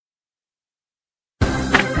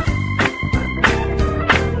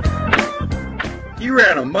He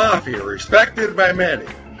ran a mafia respected by many.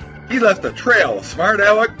 He left a trail of smart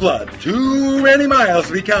aleck blood, too many miles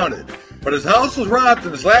to be counted. But his house was robbed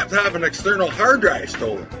and his laptop and external hard drive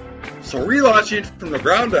stolen. So relaunching from the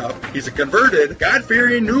ground up, he's a converted,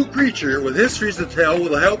 God-fearing new creature with histories to tell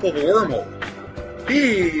with the help of a wormhole.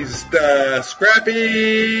 He's the Scrappy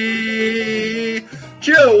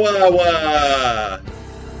Chihuahua!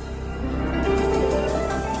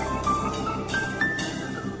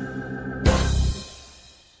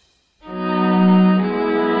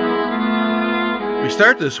 We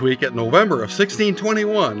start this week at November of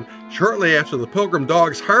 1621, shortly after the Pilgrim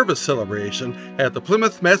Dog's harvest celebration at the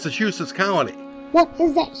Plymouth, Massachusetts Colony. What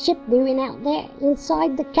is that ship doing out there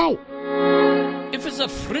inside the Cape? If it's a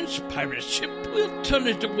French pirate ship, we'll turn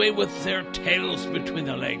it away with their tails between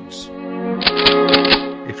their legs.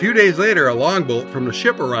 A few days later, a longboat from the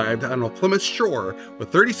ship arrived on the Plymouth shore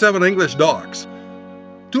with 37 English dogs.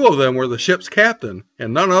 2 of them were the ship's captain,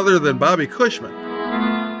 and none other than Bobby Cushman.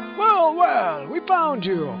 Well, we found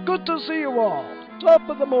you. Good to see you all. Top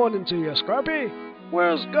of the morning to you, Scrappy.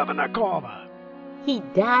 Where's Governor Carver? He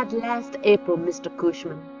died last April, Mr.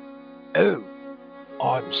 Cushman. Oh,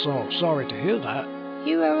 I'm so sorry to hear that.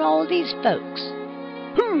 Who are all these folks?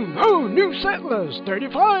 Oh, new settlers,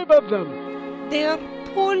 35 of them. They are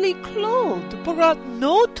poorly clothed, brought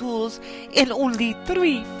no tools, and only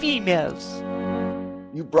 3 females.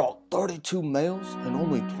 You brought 32 males and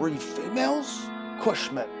only 3 females?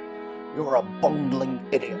 Cushman, you're a bungling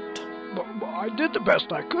idiot. I did the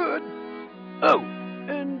best I could. Oh,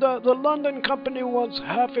 and the London company wants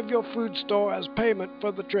half of your food store as payment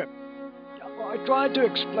for the trip. I tried to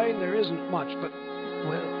explain there isn't much, but,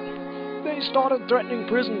 well, they started threatening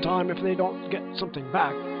prison time if they don't get something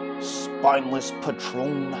back. Spineless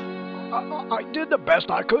patron. I did the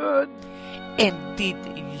best I could. And did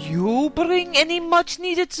you bring any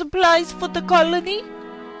much-needed supplies for the colony?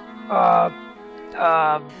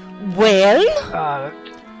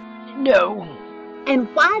 No. And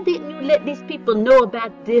why didn't you let these people know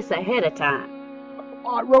about this ahead of time?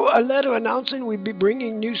 I wrote a letter announcing we'd be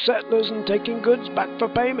bringing new settlers and taking goods back for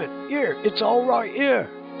payment. Here, it's all right here.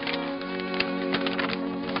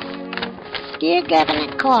 Dear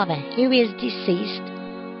Governor Carver, who is deceased,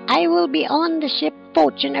 I will be on the ship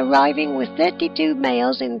Fortune arriving with 32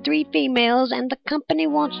 males and 3 females, and the company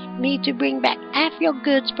wants me to bring back half your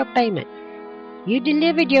goods for payment. You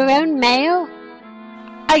delivered your own mail?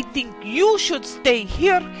 I think you should stay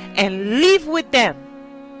here and live with them.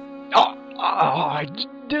 I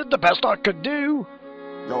did the best I could do.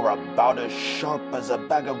 You're about as sharp as a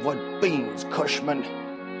bag of wood beans, Cushman.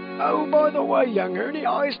 Oh, by the way, young Ernie,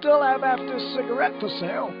 I still have half this cigarette for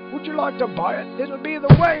sale. Would you like to buy it? It'll be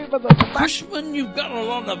the wave of the tobacco. Cushman, you've got a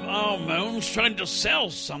lot of hormones trying to sell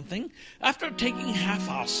something after taking half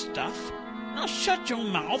our stuff. Now shut your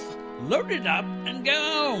mouth, load it up, and go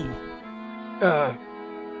home.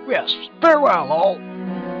 Yes, farewell all.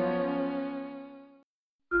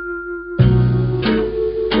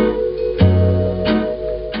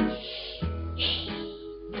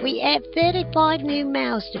 We have 35 new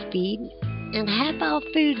mouths to feed, and half our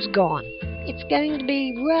food's gone. It's going to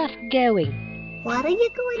be rough going. What are you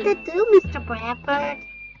going to do, Mr. Bradford?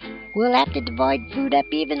 We'll have to divide food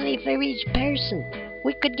up evenly for each person.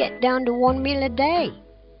 We could get down to 1 meal a day.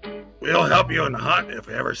 We'll help you in the hunt if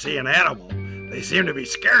we ever see an animal. They seem to be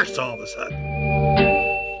scarce all of a sudden.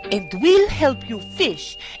 And we'll help you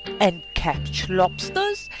fish and catch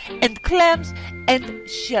lobsters and clams and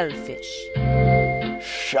shellfish.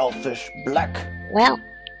 Shellfish black. Well,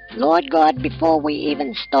 Lord God, before we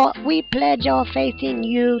even start, we pledge our faith in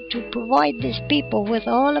you to provide this people with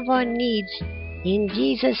all of our needs. In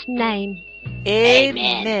Jesus' name.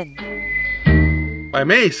 Amen. By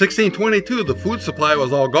May 1622, the food supply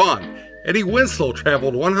was all gone. Eddie Winslow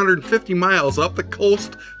traveled 150 miles up the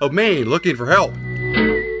coast of Maine looking for help.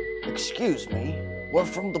 Excuse me, we're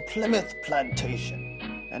from the Plymouth plantation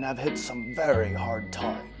and have hit some very hard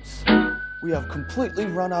times. We have completely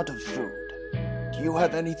run out of food. Do you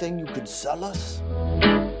have anything you could sell us?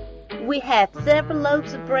 We have several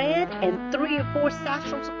loaves of bread and 3 or 4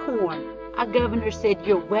 satchels of corn. Our governor said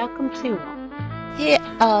you're welcome to them. Here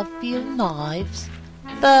are a few knives,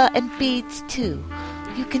 fur and beads too.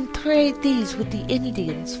 You can trade these with the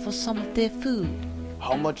Indians for some of their food.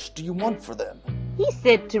 How much do you want for them? He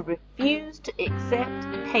said to refuse to accept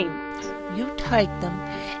payment. You take them,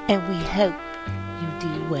 and we hope you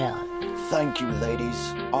do well. Thank you,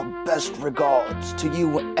 ladies. Our best regards to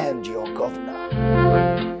you and your governor.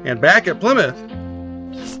 And back at Plymouth,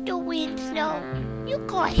 Mr. Winslow, you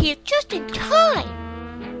got here just in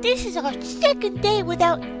time. This is our second day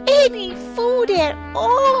without any food at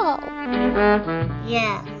all.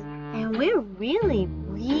 Yes, and we're really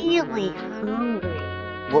hungry.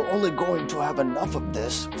 We're only going to have enough of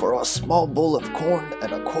this for a small bowl of corn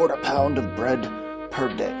and a quarter pound of bread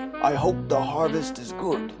per day. I hope the harvest is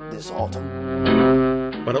good this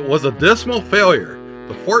autumn. But it was a dismal failure.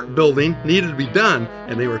 The fort building needed to be done,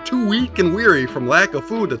 and they were too weak and weary from lack of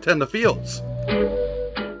food to tend the fields.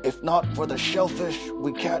 If not for the shellfish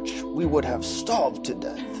we catch, we would have starved to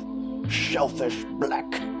death. Shellfish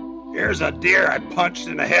black. Here's a deer I punched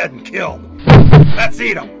in the head and killed. Let's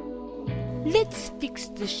eat him. Let's fix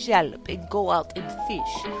the shallop and go out and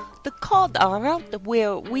fish. The cod are out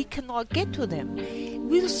where we cannot get to them.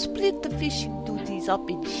 We'll split the fishing duties up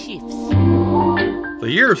in shifts. The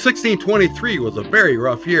year of 1623 was a very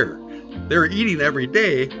rough year. They were eating every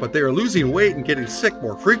day, but they were losing weight and getting sick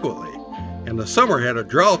more frequently. And the summer had a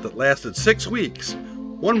drought that lasted 6 weeks.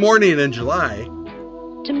 One morning in July,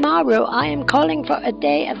 Tomorrow I am calling for a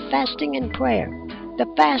day of fasting and prayer. The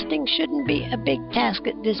fasting shouldn't be a big task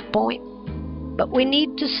at this point, but we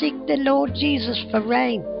need to seek the Lord Jesus for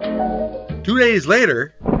rain. 2 days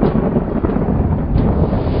later,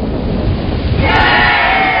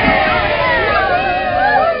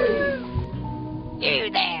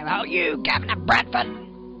 You there, are you, Governor Bradford?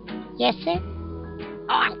 Yes, sir?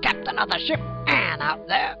 I'm captain of the ship, and out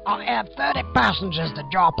there I have 30 passengers to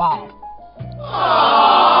drop off.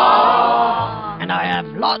 Aww. And I have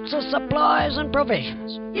lots of supplies and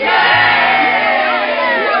provisions.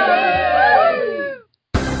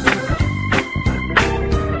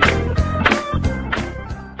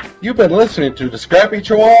 you've been listening to the Scrappy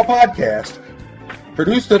Chihuahua Podcast,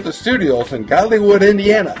 produced at the studios in Godlywood,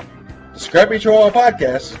 Indiana. The Scrappy Chihuahua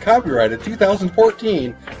Podcast is copyrighted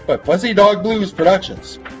 2014 by Fuzzy Dog Blues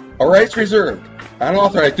Productions. All rights reserved.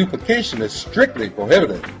 Unauthorized duplication is strictly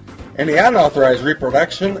prohibited. Any unauthorized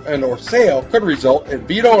reproduction and or sale could result in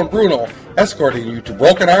Vito and Bruno escorting you to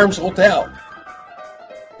Broken Arms Hotel.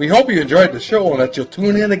 We hope you enjoyed the show and that you'll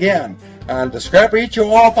tune in again on the Scrappy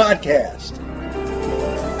Chihuahua Podcast.